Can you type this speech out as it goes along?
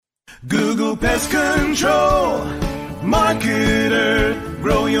Google Pest Control Marketer.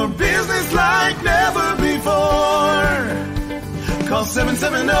 Grow your business like never before. Call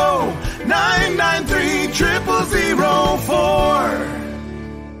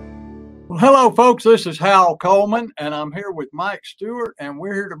 770-993-0004. Well, hello, folks. This is Hal Coleman, and I'm here with Mike Stewart, and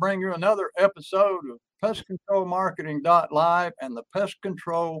we're here to bring you another episode of Pest Control Marketing Live and the Pest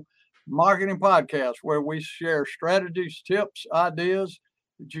Control Marketing Podcast, where we share strategies, tips, ideas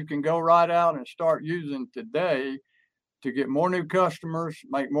that you can go right out and start using today to get more new customers,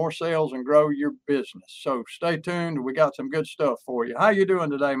 make more sales, and grow your business. So stay tuned. We got some good stuff for you. How you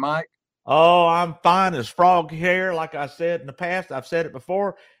doing today, Mike? Oh, I'm fine as frog hair. Like I said in the past, I've said it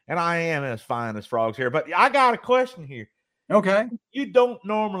before, and I am as fine as frog's hair. But I got a question here. Okay. You don't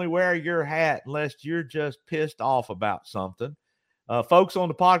normally wear your hat unless you're just pissed off about something. Folks on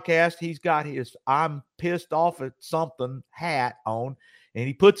the podcast, he's got his I'm pissed off at something hat on, and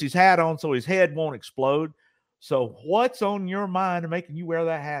he puts his hat on so his head won't explode. So what's on your mind and making you wear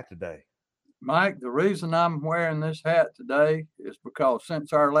that hat today? Mike, the reason I'm wearing this hat today is because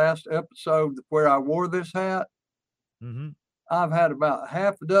since our last episode where I wore this hat, I've had about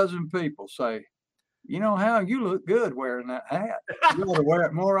half a dozen people say, you know, Hal, you look good wearing that hat. You ought to wear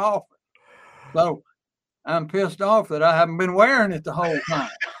it more often. So I'm pissed off that I haven't been wearing it the whole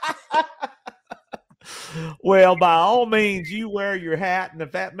time. Well, by all means, you wear your hat, and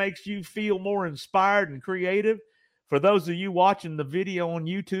if that makes you feel more inspired and creative, for those of you watching the video on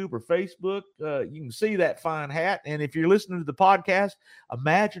YouTube or Facebook, you can see that fine hat. And if you're listening to the podcast,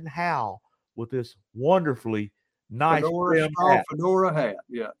 imagine Hal with this wonderfully nice fedora hat.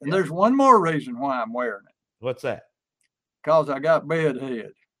 Yeah. And there's one more reason why I'm wearing it. What's that? Because I got bed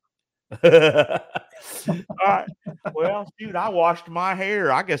head. All right. Well, shoot, I washed my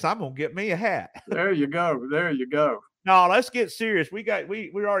hair. I guess I'm gonna get me a hat. There you go. There you go. No, let's get serious.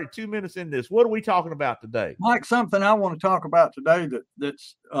 We're already 2 minutes in this. What are we talking about today? Mike, something I want to talk about today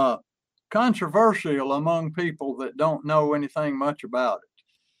that's controversial among people that don't know anything much about it.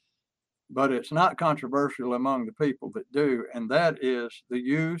 But it's not controversial among the people that do, and that is the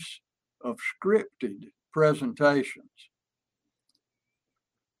use of scripted presentations.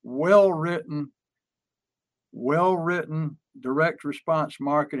 Well-written, direct response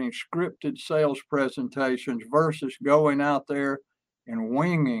marketing, scripted sales presentations versus going out there and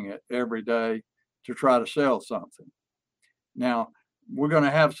winging it every day to try to sell something. Now, we're going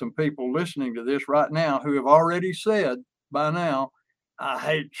to have some people listening to this right now who have already said by now, I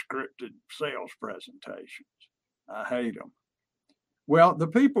hate scripted sales presentations. I hate them. Well, the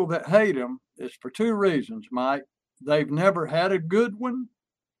people that hate them is for two reasons, Mike. They've never had a good one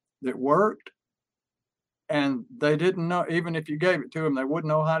that worked, and they didn't know, even if you gave it to them, they wouldn't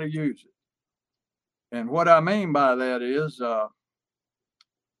know how to use it. And what I mean by that is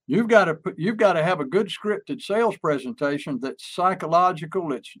you've got to have a good scripted sales presentation that's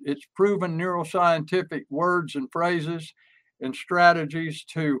psychological. It's proven neuroscientific words and phrases and strategies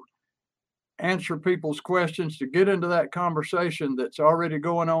to answer people's questions, to get into that conversation that's already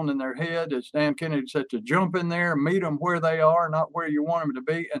going on in their head. As Dan Kennedy said, to jump in there, meet them where they are, not where you want them to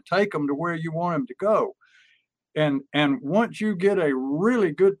be, and take them to where you want them to go. And once you get a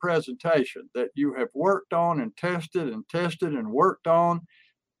really good presentation that you have worked on and tested and worked on,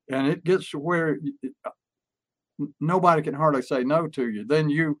 and it gets to where nobody can hardly say no to you, then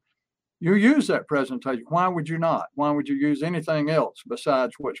you use that presentation. Why would you not? Why would you use anything else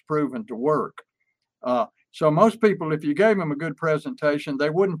besides what's proven to work? So most people, if you gave them a good presentation,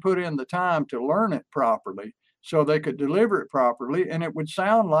 they wouldn't put in the time to learn it properly so they could deliver it properly, and it would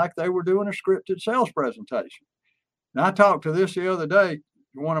sound like they were doing a scripted sales presentation. Now, I talked to this the other day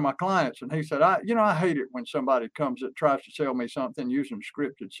to one of my clients, and he said, I hate it when somebody comes that tries to sell me something using a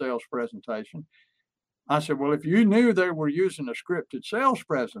scripted sales presentation. I said, well, if you knew they were using a scripted sales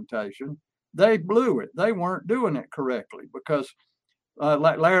presentation, they blew it. They weren't doing it correctly, because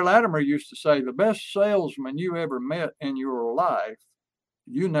like Larry Latimer used to say, the best salesman you ever met in your life,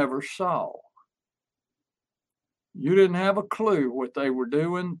 you never saw. You didn't have a clue what they were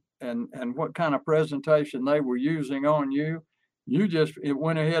doing and what kind of presentation they were using on you. You just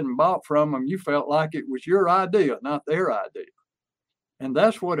went ahead and bought from them. You felt like it was your idea, not their idea. And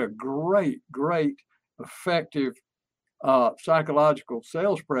that's what a great effective psychological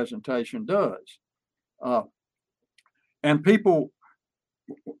sales presentation does. And people,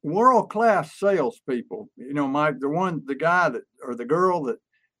 world-class salespeople, Mike, the guy that, or the girl that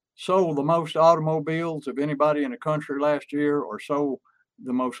sold the most automobiles of anybody in the country last year, or sold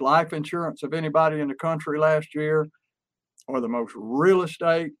the most life insurance of anybody in the country last year, or the most real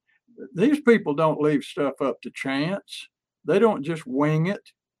estate. These people don't leave stuff up to chance. They don't just wing it.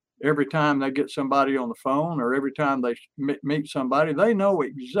 every time they get somebody on the phone or every time they meet somebody, they know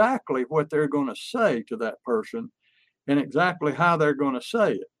exactly what they're going to say to that person and exactly how they're going to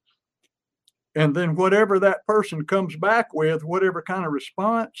say it. And then whatever that person comes back with, whatever kind of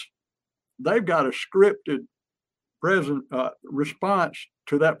response, they've got a scripted response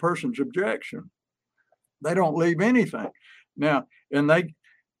to that person's objection. They don't leave anything. Now, and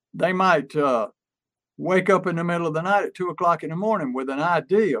they might wake up in the middle of the night at 2 o'clock in the morning with an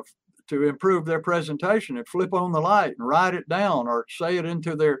idea to improve their presentation and flip on the light and write it down or say it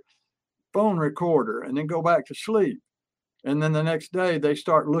into their phone recorder and then go back to sleep. And then the next day they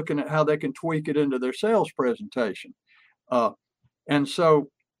start looking at how they can tweak it into their sales presentation. And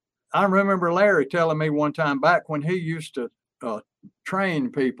so I remember Larry telling me one time back when he used to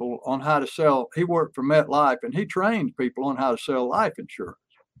train people on how to sell. He worked for MetLife and he trained people on how to sell life insurance.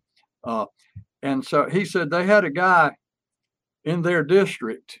 And so he said they had a guy in their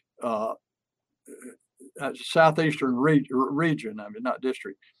district, southeastern region, I mean, not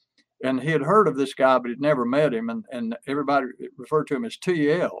district. And he had heard of this guy, but he'd never met him. And everybody referred to him as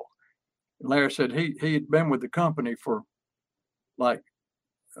TL. And Larry said he'd been with the company for like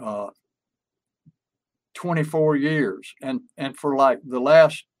 24 years. And for like the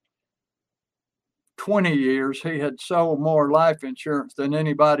last 20 years, he had sold more life insurance than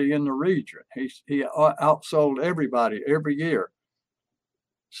anybody in the region. He outsold everybody every year.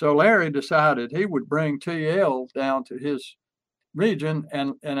 So Larry decided he would bring TL down to his region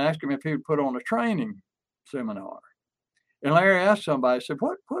and ask him if he would put on a training seminar. And Larry asked somebody, said,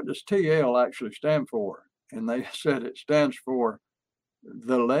 what does TL actually stand for? And they said it stands for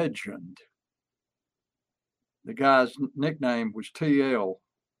the legend. The guy's nickname was TL,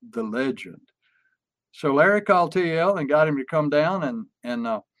 the legend. So Larry called TL and got him to come down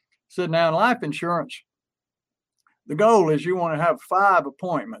and said, now in life insurance, the goal is you want to have 5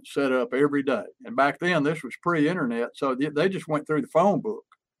 appointments set up every day. And back then, this was pre-internet, so they just went through the phone book,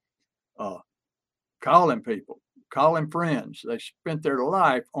 calling people, calling friends. They spent their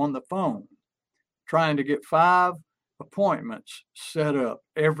life on the phone trying to get 5 appointments set up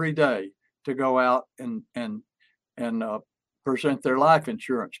every day to go out and present their life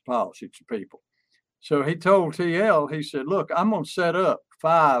insurance policy to people. So he told TL, he said, look, I'm going to set up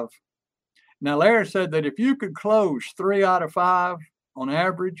 5. Now, Larry said that if you could close 3 out of 5 on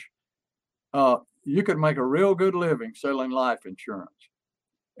average, you could make a real good living selling life insurance.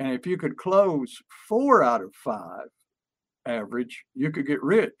 And if you could close 4 out of 5 average, you could get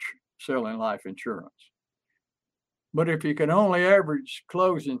rich selling life insurance. But if you could only average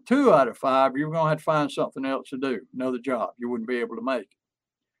closing 2 out of 5, you're going to have to find something else to do, another job. You wouldn't be able to make it.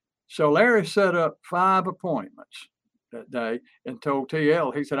 So Larry set up 5 appointments that day and told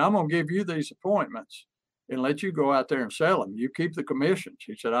TL, he said, I'm going to give you these appointments and let you go out there and sell them. You keep the commissions.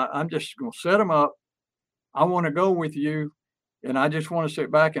 He said, I'm just going to set them up. I want to go with you. And I just want to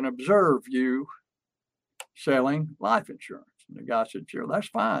sit back and observe you selling life insurance. And the guy said, sure, that's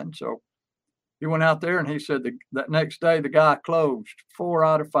fine. So he went out there and he said that next day, the guy closed 4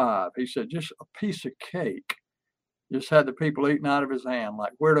 out of 5. He said, just a piece of cake. Just had the people eating out of his hand.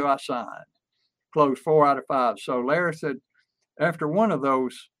 Like, where do I sign? Closed 4 out of 5. So Larry said, after one of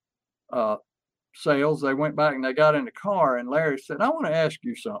those sales, they went back and they got in the car. And Larry said, I want to ask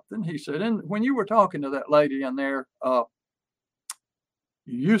you something. He said, when you were talking to that lady in there,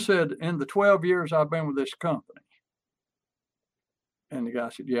 you said in the 12 years I've been with this company. And the guy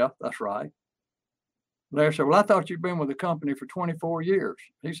said, yeah, that's right. Larry said, well, I thought you'd been with the company for 24 years.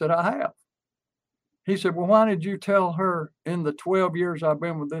 He said, I have. He said, well, why did you tell her in the 12 years I've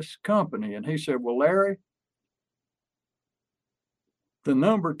been with this company? And he said, well, Larry, the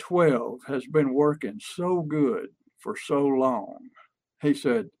number 12 has been working so good for so long. He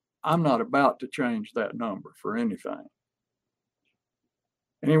said, I'm not about to change that number for anything.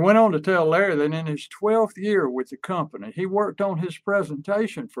 And he went on to tell Larry that in his 12th year with the company, he worked on his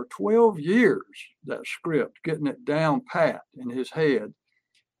presentation for 12 years, that script, getting it down pat in his head.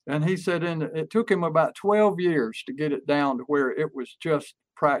 And he said it took him about 12 years to get it down to where it was just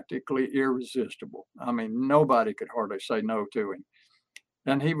practically irresistible. I mean, nobody could hardly say no to him.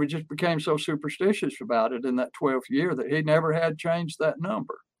 And he just became so superstitious about it in that 12th year that he never had changed that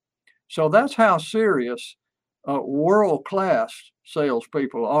number. So that's how serious world-class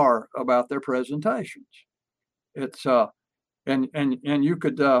salespeople are about their presentations. It's and you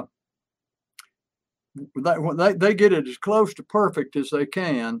could they get it as close to perfect as they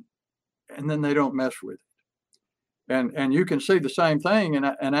can, and then they don't mess with it. And you can see the same thing in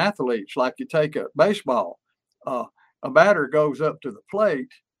athletes. Like you take a baseball, a batter goes up to the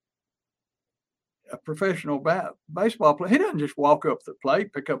plate. a professional baseball player, he doesn't just walk up the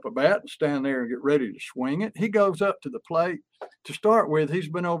plate, pick up a bat, and stand there and get ready to swing it. He goes up to the plate. To start with, he's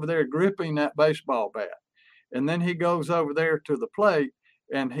been over there gripping that baseball bat. And then he goes over there to the plate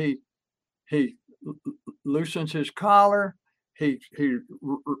and he loosens his collar. He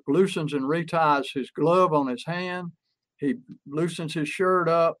loosens and reties his glove on his hand. He loosens his shirt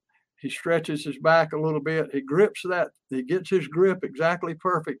up. He stretches his back a little bit. He grips that. He gets his grip exactly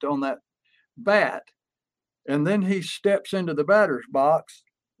perfect on that bat. And then he steps into the batter's box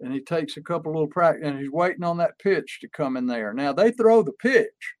and he takes a couple little practice and he's waiting on that pitch to come in there. Now they throw the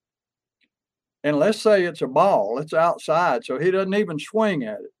pitch. And let's say it's a ball, it's outside, so he doesn't even swing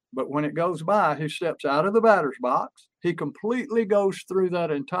at it. But when it goes by, he steps out of the batter's box. He completely goes through that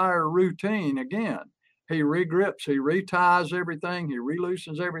entire routine again. He regrips, he reties everything, he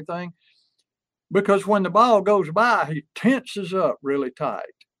reloosens everything. Because when the ball goes by, he tenses up really tight.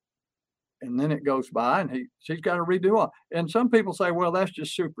 And then it goes by and he's got to redo it. And some people say, well, that's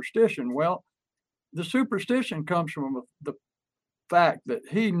just superstition. Well, the superstition comes from the fact that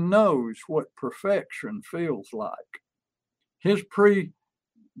he knows what perfection feels like. His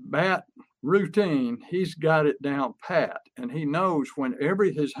pre-bat routine, he's got it down pat, and he knows when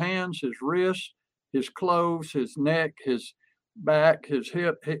his hands, his wrists, his clothes, his neck, his back, his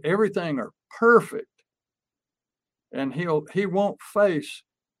hip, everything are perfect. And he won't face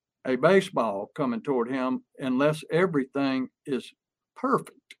a baseball coming toward him unless everything is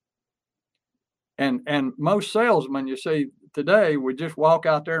perfect. And most salesmen, you see, today we just walk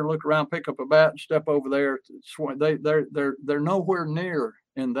out there and look around, pick up a bat, and step over there. They're nowhere near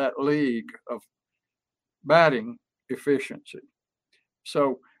in that league of batting efficiency.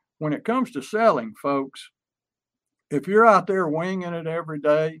 So when it comes to selling, folks, if you're out there winging it every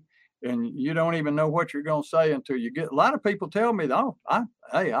day and you don't even know what you're going to say until you get, a lot of people tell me,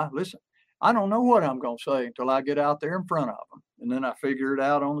 listen, I don't know what I'm going to say until I get out there in front of them. And then I figure it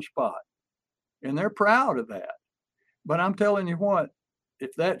out on the spot. And they're proud of that. But I'm telling you what,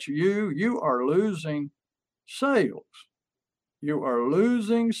 if that's you are losing sales. You are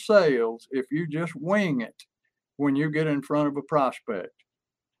losing sales if you just wing it when you get in front of a prospect.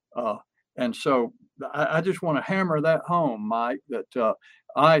 And so I just want to hammer that home, Mike, that the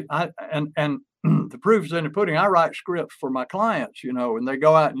proof is in the pudding. I write scripts for my clients, and they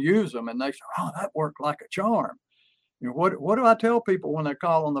go out and use them and they say, oh, that worked like a charm. What do I tell people when they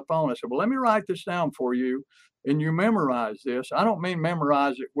call on the phone? I say, well, let me write this down for you and you memorize this. I don't mean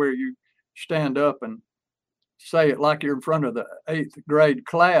memorize it where you stand up and say it like you're in front of the 8th grade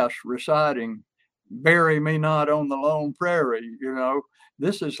class reciting, bury me not on the lone prairie.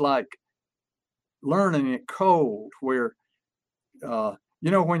 This is like learning it cold where,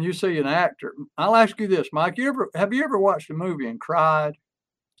 when you see an actor, I'll ask you this, Mike, have you ever watched a movie and cried?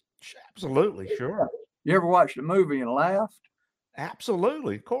 Absolutely. Sure. You ever watched a movie and laughed?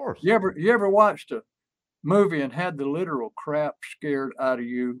 Absolutely. Of course. You ever watched a movie and had the literal crap scared out of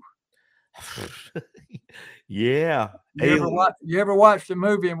you? Yeah. You ever watched a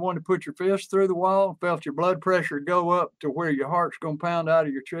movie and wanted to put your fist through the wall, felt your blood pressure go up to where your heart's going to pound out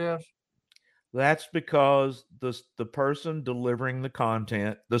of your chest? That's because the person delivering the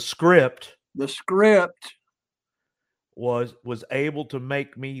content, the script was able to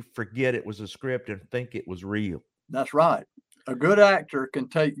make me forget it was a script and think it was real. That's right. A good actor can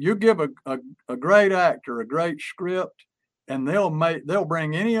you give a great actor a great script, and they'll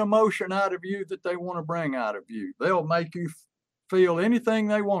bring any emotion out of you that they want to bring out of you. They'll make you feel anything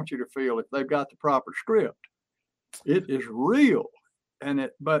they want you to feel if they've got the proper script. It is real,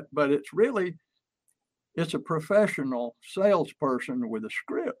 but it's a professional salesperson with a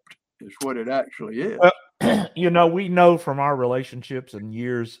script is what it actually is. Well, we know from our relationships and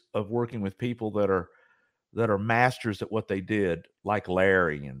years of working with people that are masters at what they did, like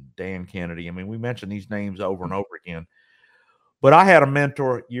Larry and Dan Kennedy. I mean, we mentioned these names over and over again. But I had a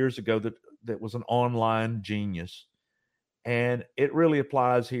mentor years ago that was an online genius, and it really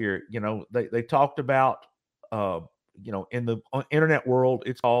applies here. They talked about, in the internet world,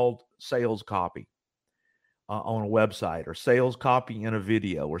 it's called sales copy on a website, or sales copy in a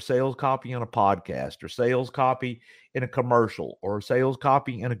video, or sales copy in a podcast, or sales copy in a commercial, or sales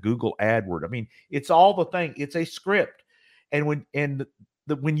copy in a Google AdWord. I mean, it's all the thing. It's a script. And when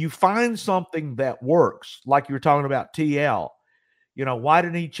you find something that works, like you were talking about TL, why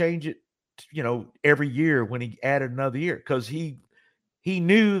didn't he change it, every year when he added another year? Because he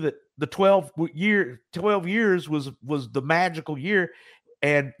knew that the 12 years was the magical year.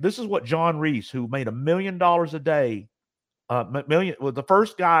 And this is what John Reese, who made $1 million a day, was the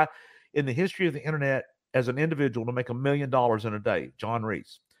first guy in the history of the internet as an individual to make $1 million in a day, John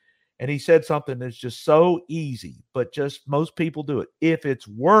Reese. And he said something that's just so easy, but just most people do it. If it's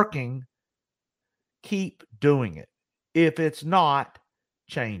working, keep doing it. If it's not,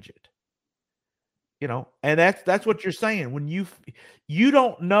 change it. And that's what you're saying. When you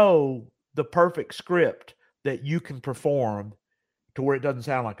don't know the perfect script that you can perform to where it doesn't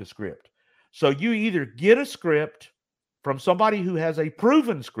sound like a script. So you either get a script from somebody who has a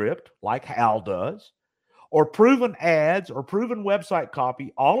proven script, like Hal does, or proven ads or proven website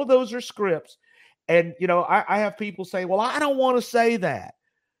copy. All of those are scripts. And, I have people say, well, I don't want to say that.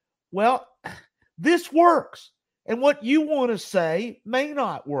 Well, this works. And what you want to say may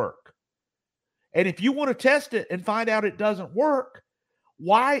not work. And if you want to test it and find out it doesn't work,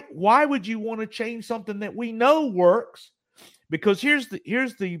 why would you want to change something that we know works? Because here's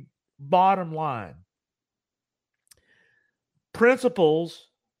the bottom line. Principles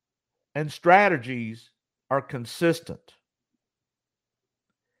and strategies are consistent.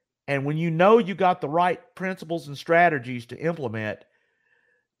 And when you know you got the right principles and strategies to implement,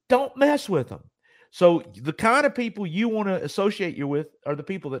 don't mess with them. So the kind of people you want to associate you with are the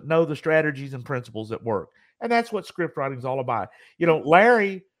people that know the strategies and principles that work. And that's what script writing is all about.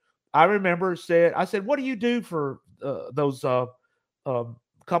 Larry, I remember I said, what do you do for those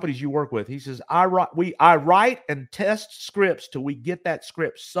companies you work with? He says, I write and test scripts till we get that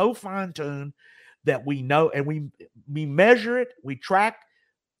script so fine-tuned that we know, and we measure it, we track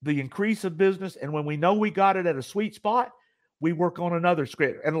the increase of business, and when we know we got it at a sweet spot, we work on another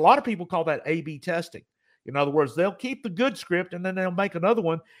script. And a lot of people call that A/B testing. In other words, they'll keep the good script and then they'll make another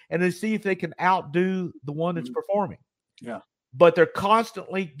one and they see if they can outdo the one that's performing. Yeah. But they're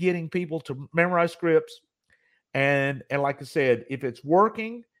constantly getting people to memorize scripts. And like I said, if it's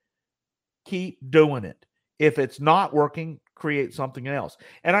working, keep doing it. If it's not working, create something else.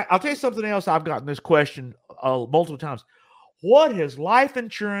 And I'll tell you something else. I've gotten this question multiple times. What has life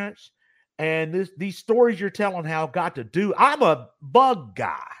insurance and these stories you're telling how got to do? I'm a bug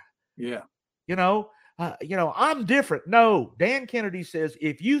guy. Yeah. I'm different. No, Dan Kennedy says,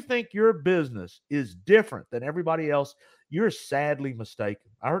 if you think your business is different than everybody else, you're sadly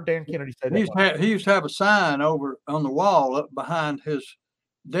mistaken. I heard Dan Kennedy say that. He used to have a sign over on the wall up behind his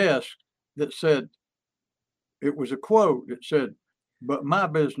desk that said, it was a quote that said, but my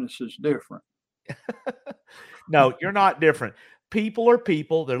business is different. No, you're not different. People are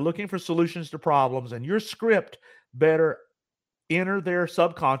people. They're looking for solutions to problems, and your script better enter their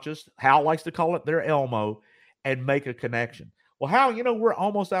subconscious. Hal likes to call it their Elmo, and make a connection. Well, Hal, we're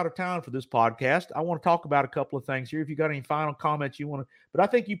almost out of time for this podcast. I want to talk about a couple of things here. If you got any final comments you want to, but I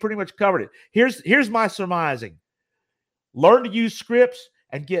think you pretty much covered it. Here's my surmising. Learn to use scripts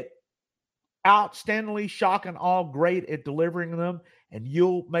and get outstandingly shock and awe great at delivering them, and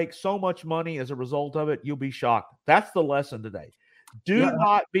you'll make so much money as a result of it. You'll be shocked. That's the lesson today. Do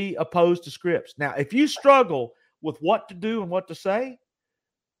not be opposed to scripts. Now, if you struggle with what to do and what to say,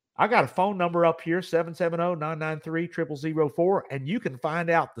 I got a phone number up here, 770-993-0004, and you can find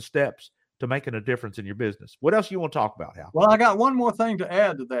out the steps to making a difference in your business. What else you want to talk about, Hal? Well, I got one more thing to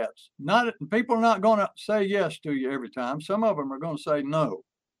add to that. People are not going to say yes to you every time. Some of them are going to say no.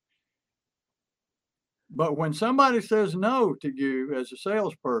 But when somebody says no to you as a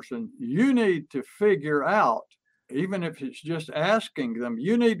salesperson, you need to figure out, even if it's just asking them,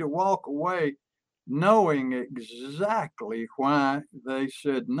 you need to walk away knowing exactly why they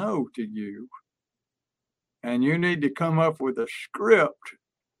said no to you. And you need to come up with a script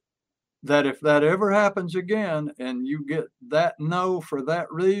that if that ever happens again and you get that no for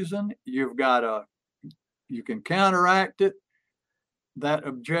that reason, you can counteract it. That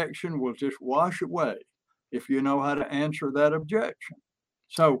objection will just wash away if you know how to answer that objection.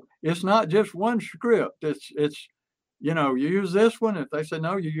 So it's not just one script. It's you use this one. If they say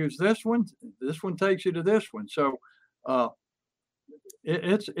no, you use this one. This one takes you to this one. So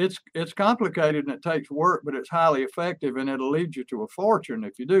it's complicated and it takes work, but it's highly effective, and it'll lead you to a fortune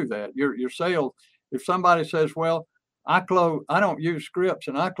if you do that. Your sales. If somebody says, "Well, I don't use scripts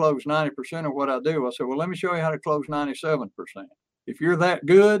and I close 90% of what I do," I say, "Well, let me show you how to close 97%." If you're that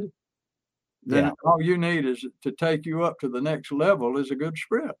good, then all you need is to take you up to the next level is a good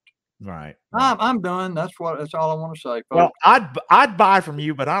script. Right. I'm done. That's all I want to say, folks. Well, I'd buy from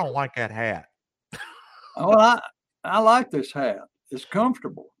you, but I don't like that hat. Well, I like this hat. It's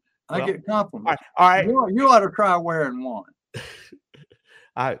comfortable. I get compliments. All right. You ought to try wearing one.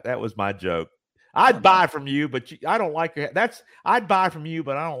 That was my joke. I'd buy from you, but I don't like your hat. I'd buy from you,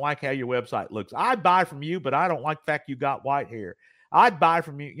 but I don't like how your website looks. I'd buy from you, but I don't like the fact you got white hair. I'd buy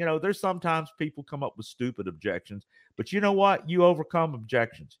from you. There's sometimes people come up with stupid objections, but you know what? You overcome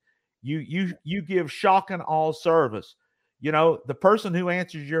objections. You give shock and awe service. You know, the person who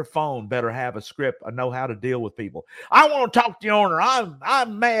answers your phone better have a script and know how to deal with people. I want to talk to the owner.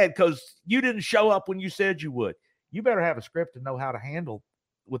 I'm mad because you didn't show up when you said you would. You better have a script and know how to handle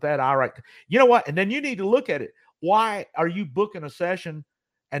with that irate. You know what? And then you need to look at it. Why are you booking a session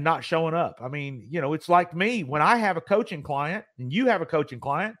and not showing up? I mean, you know, it's like me when I have a coaching client and you have a coaching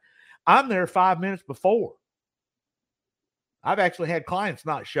client, I'm there 5 minutes before. I've actually had clients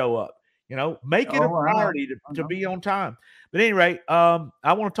not show up. You know, make it a priority to be on time. But at any rate, I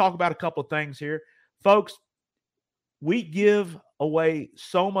want to talk about a couple of things here. Folks, we give away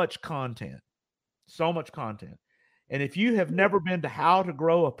so much content. And if you have never been to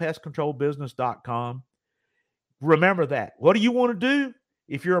howtogrowapestcontrolbusiness.com, remember that. What do you want to do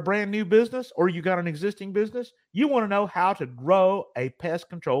if you're a brand new business or you got an existing business? You want to know how to grow a pest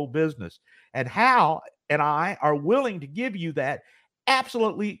control business. And Hal and I are willing to give you that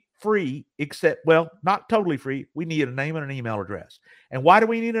absolutely free, except, well, not totally free. We need a name and an email address. And why do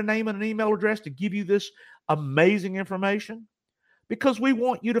we need a name and an email address to give you this amazing information? Because we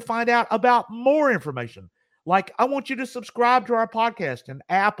want you to find out about more information. Like, I want you to subscribe to our podcast in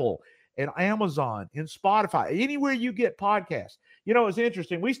Apple and Amazon and Spotify, anywhere you get podcasts. You know, it's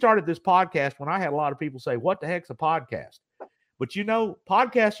interesting. We started this podcast when I had a lot of people say, what the heck's a podcast? But, you know,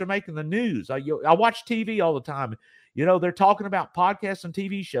 podcasts are making the news. I watch TV all the time. You know, they're talking about podcasts and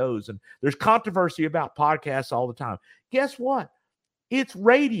TV shows, and there's controversy about podcasts all the time. Guess what? It's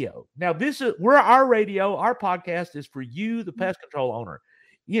radio. Now, we're our radio. Our podcast is for you, the pest control owner.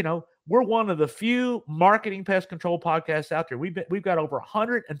 You know, we're one of the few marketing pest control podcasts out there. We've got over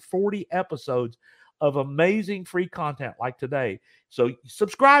 140 episodes of amazing free content like today. So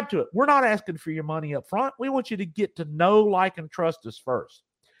subscribe to it. We're not asking for your money up front. We want you to get to know, like, and trust us first.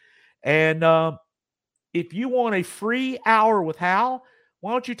 And if you want a free hour with Hal,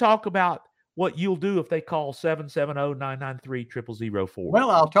 why don't you talk about what you'll do if they call 770-993-0004? Well,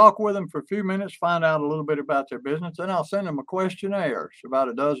 I'll talk with them for a few minutes, find out a little bit about their business, then I'll send them a questionnaire. It's about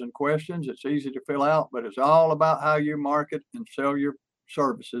a dozen questions. It's easy to fill out, but it's all about how you market and sell your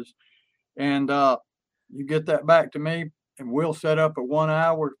services. And you get that back to me, and we'll set up a 1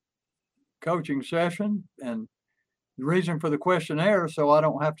 hour coaching session. And the reason for the questionnaire is so I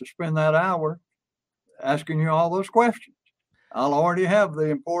don't have to spend that hour asking you all those questions. I'll already have the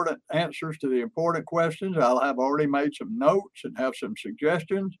important answers to the important questions. I'll have already made some notes and have some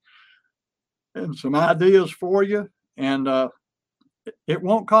suggestions and some ideas for you. And it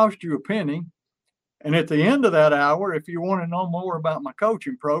won't cost you a penny. And at the end of that hour, if you want to know more about my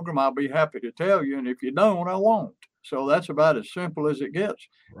coaching program, I'll be happy to tell you. And if you don't, I won't. So that's about as simple as it gets.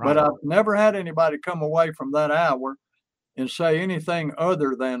 Right. But I've never had anybody come away from that hour and say anything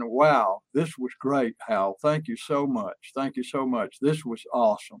other than, wow, this was great, Hal. Thank you so much. Thank you so much. This was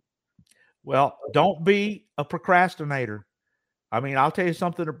awesome. Well, don't be a procrastinator. I mean, I'll tell you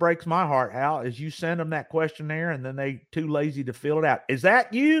something that breaks my heart, Hal, is you send them that questionnaire and then they too lazy to fill it out. Is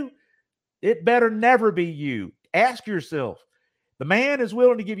that you? It better never be you. Ask yourself. The man is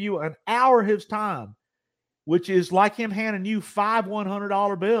willing to give you an hour of his time, which is like him handing you 5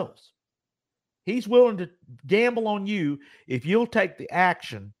 $100 bills. He's willing to gamble on you if you'll take the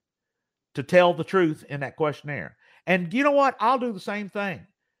action to tell the truth in that questionnaire. And you know what? I'll do the same thing.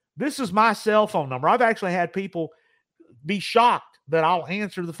 This is my cell phone number. I've actually had people be shocked that I'll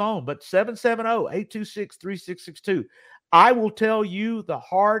answer the phone, but 770-826-3662. I will tell you the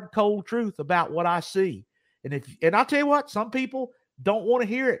hard, cold truth about what I see. And I'll tell you what, some people don't want to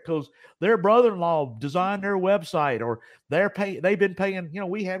hear it because their brother-in-law designed their website, or they've been paying, you know,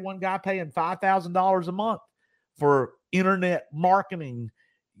 we had one guy paying $5,000 a month for internet marketing,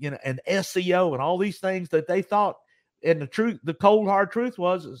 you know, and SEO and all these things that they thought. And the cold hard truth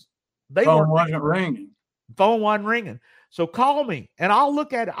was phone wasn't ringing. Phone wasn't ringing. So call me and I'll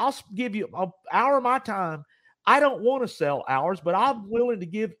look at it. I'll give you an hour of my time. I don't want to sell hours, but I'm willing to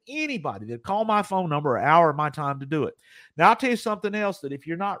give anybody that call my phone number an hour of my time to do it. Now, I'll tell you something else, that if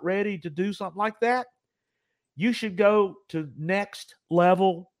you're not ready to do something like that, you should go to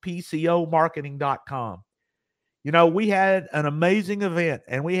nextlevelpcomarketing.com. You know, we had an amazing event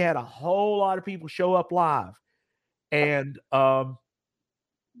and we had a whole lot of people show up live, and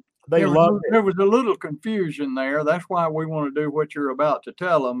they loved it. There was a little confusion there. That's why we want to do what you're about to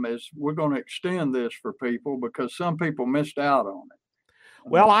tell them, is we're going to extend this for people because some people missed out on it.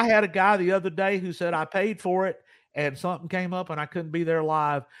 Well, I had a guy the other day who said, I paid for it and something came up and I couldn't be there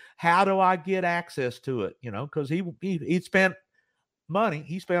live. How do I get access to it? You know, because he spent money.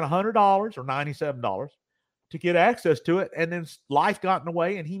 He spent $100 or $97 to get access to it. And then life got in the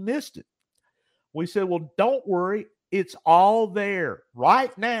way and he missed it. We said, well, don't worry. It's all there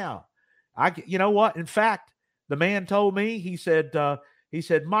right now. You know what? In fact, The man told me, he said,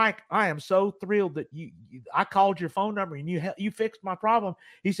 Mike, I am so thrilled that I called your phone number and you fixed my problem.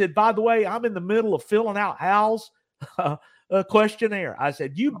 He said, by the way, I'm in the middle of filling out Hal's questionnaire. I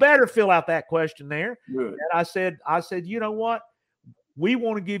said, you better fill out that questionnaire. Good. And I said, you know what? We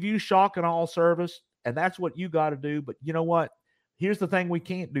want to give you shock and awe service, and that's what you got to do. But you know what? Here's the thing we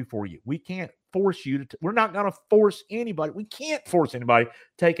can't do for you. We can't force you to, we're not going to force anybody. We can't force anybody to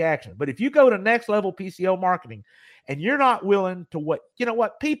take action. But if you go to Next Level PCO Marketing and you're not willing to you know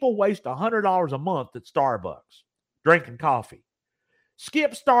what? People waste $100 a month at Starbucks drinking coffee.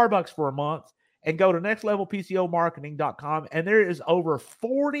 Skip Starbucks for a month and go to nextlevelpcomarketing.com, and there is over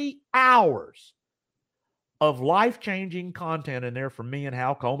 40 hours of life-changing content in there from me and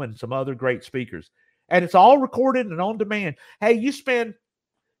Hal Coleman and some other great speakers. And it's all recorded and on demand. Hey, you spend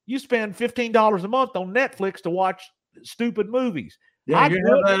 $15 a month on Netflix to watch stupid movies. Yeah,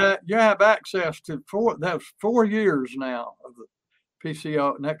 you have access to 4 years now of the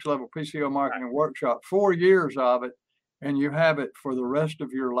PCO, Next Level PCO Marketing Workshop, 4 years of it, and you have it for the rest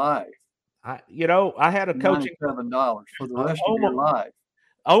of your life. I had a coaching $97 for the rest of your life.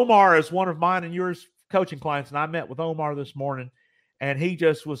 Omar is one of mine and yours coaching clients, and I met with Omar this morning. And he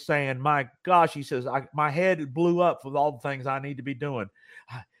just was saying, my gosh, he says, my head blew up with all the things I need to be doing,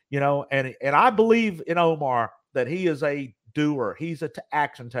 and I believe in Omar that he is a doer. He's an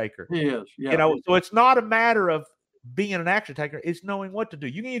action taker. He is. Yeah. So it's not a matter of being an action taker. It's knowing what to do.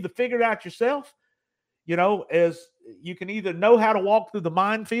 You can either figure it out yourself, as you can either know how to walk through the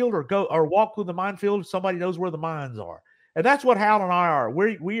minefield or walk through the minefield if somebody knows where the mines are. And that's what Hal and I are.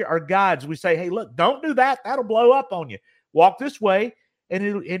 We are guides. We say, hey, look, don't do that. That'll blow up on you. Walk this way, and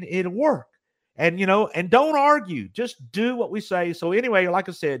it'll work. And and don't argue. Just do what we say. So anyway, like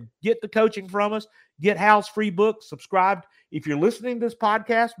I said, get the coaching from us. Get Hal's free book. Subscribe. If you're listening to this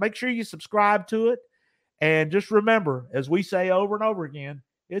podcast, make sure you subscribe to it. And just remember, as we say over and over again,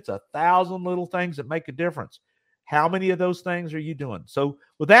 it's 1,000 little things that make a difference. How many of those things are you doing? So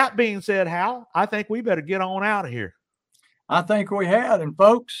with that being said, Hal, I think we better get on out of here. I think we had. And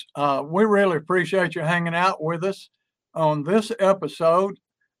folks, we really appreciate you hanging out with us on this episode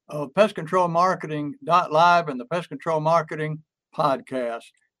of Pest Control Marketing Live and the Pest Control Marketing Podcast.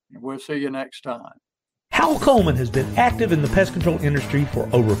 And we'll see you next time. Hal Coleman has been active in the pest control industry for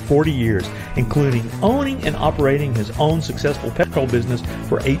over 40 years, including owning and operating his own successful pest control business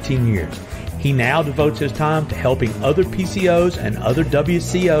for 18 years. He now devotes his time to helping other PCOs and other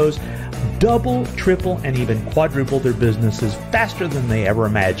WCOs double, triple, and even quadruple their businesses faster than they ever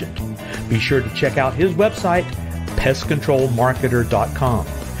imagined. Be sure to check out his website, pestcontrolmarketer.com.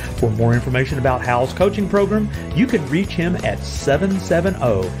 For more information about Hal's coaching program, you can reach him at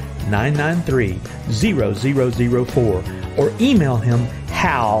 770-993-0004 or email him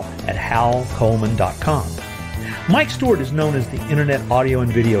hal@halcoleman.com. Mike Stewart is known as the Internet Audio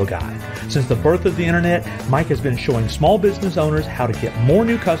and Video Guy. Since the birth of the Internet, Mike has been showing small business owners how to get more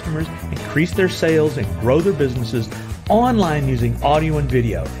new customers, increase their sales, and grow their businesses online using audio and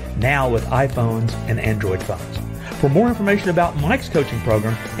video, now with iPhones and Android phones. For more information about Mike's coaching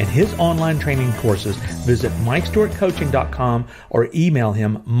program and his online training courses, visit MikeStewartCoaching.com or email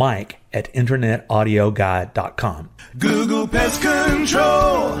him mike@internetaudioguide.com. Google Pest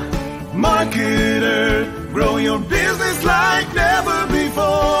Control Marketer. Grow your business like never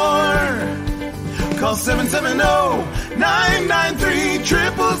before. Call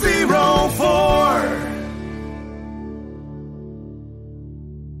 770-993-0004.